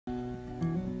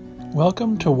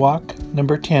Welcome to walk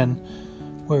number 10,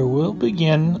 where we'll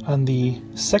begin on the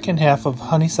second half of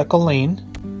Honeysuckle Lane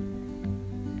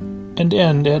and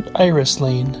end at Iris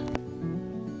Lane.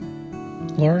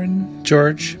 Lauren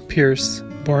George Pierce,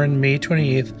 born May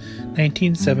 28,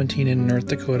 1917 in North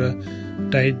Dakota,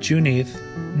 died June 8,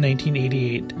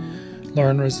 1988.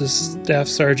 Lauren was a staff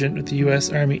sergeant with the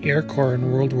U.S. Army Air Corps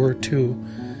in World War II.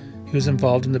 He was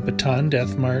involved in the Bataan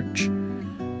Death March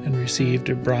and received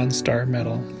a Bronze Star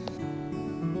Medal.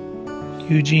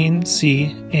 Eugene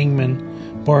C.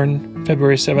 Engman, born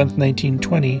February 7,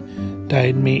 1920,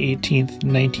 died May 18,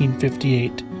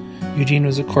 1958. Eugene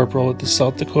was a corporal at the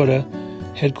South Dakota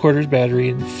Headquarters Battery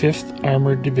in 5th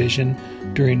Armored Division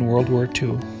during World War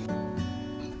II.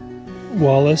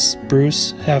 Wallace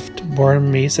Bruce Heft,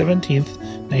 born May 17,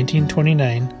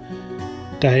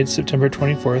 1929, died September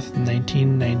 24,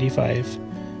 1995,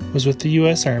 was with the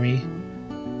U.S. Army.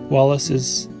 Wallace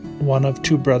is one of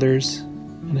two brothers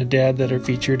and a dad that are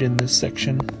featured in this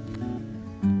section.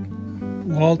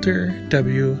 Walter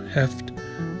W. Heft,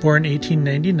 born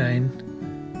 1899,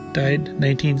 died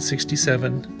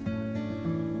 1967.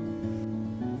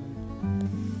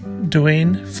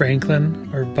 Dwayne Franklin,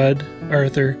 or Bud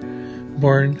Arthur,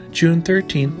 born June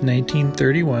 13,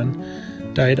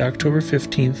 1931, died October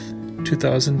 15,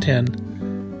 2010.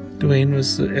 Dwayne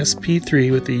was the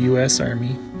SP3 with the U.S.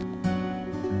 Army.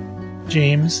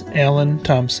 James Allen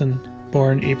Thompson,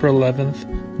 born April 11,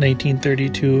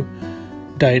 1932,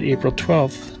 died April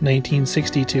 12,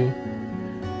 1962.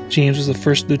 James was the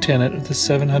first lieutenant of the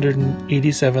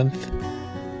 787th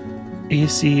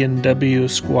AC&W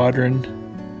Squadron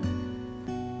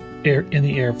in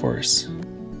the Air Force.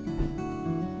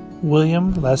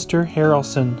 William Lester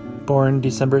Harrelson, born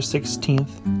December 16,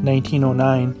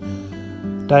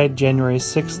 1909, died January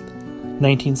 6,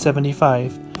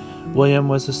 1975. William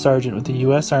was a sergeant with the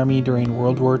U.S. Army during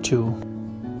World War II.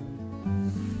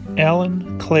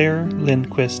 Alan Claire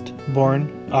Lindquist, born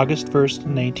August 1,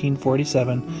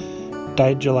 1947,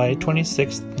 died July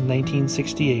 26,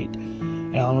 1968.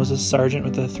 Alan was a sergeant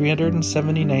with the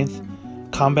 379th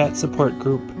Combat Support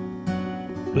Group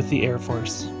with the Air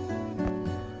Force.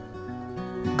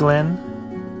 Glenn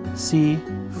C.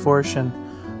 Forshen,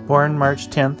 born March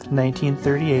 10,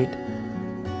 1938,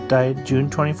 died June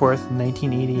 24,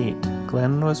 1988.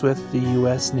 Glenn was with the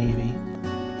U.S. Navy.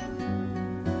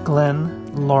 Glenn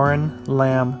Lauren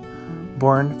Lamb,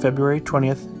 born February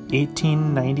 20th,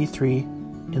 1893,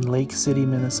 in Lake City,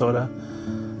 Minnesota,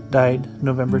 died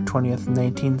November 20th,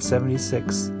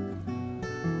 1976.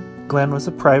 Glenn was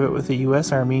a private with the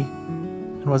U.S. Army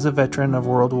and was a veteran of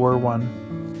World War I.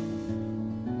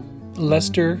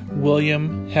 Lester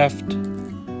William Heft,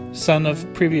 son of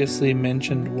previously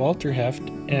mentioned Walter Heft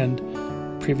and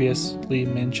previously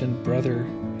mentioned brother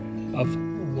of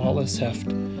Wallace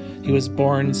Heft. He was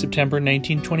born in September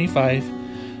 1925,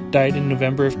 died in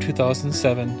November of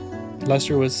 2007.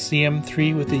 Lester was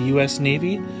CM3 with the U.S.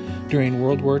 Navy during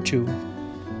World War II.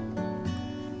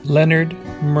 Leonard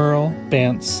Merle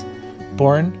Bantz,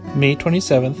 born May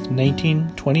 27,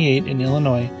 1928 in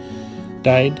Illinois,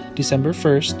 died December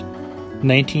 1st,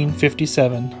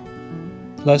 1957.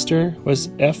 Lester was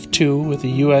F2 with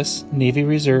the U.S. Navy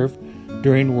Reserve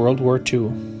during World War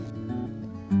II.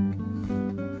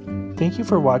 Thank you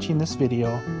for watching this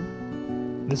video.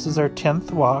 This is our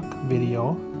 10th walk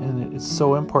video, and it's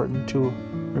so important to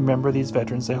remember these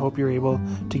veterans. I hope you're able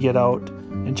to get out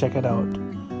and check it out.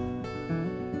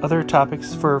 Other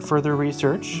topics for further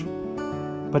research: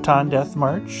 Bataan Death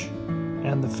March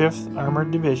and the 5th Armored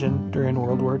Division during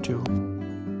World War II.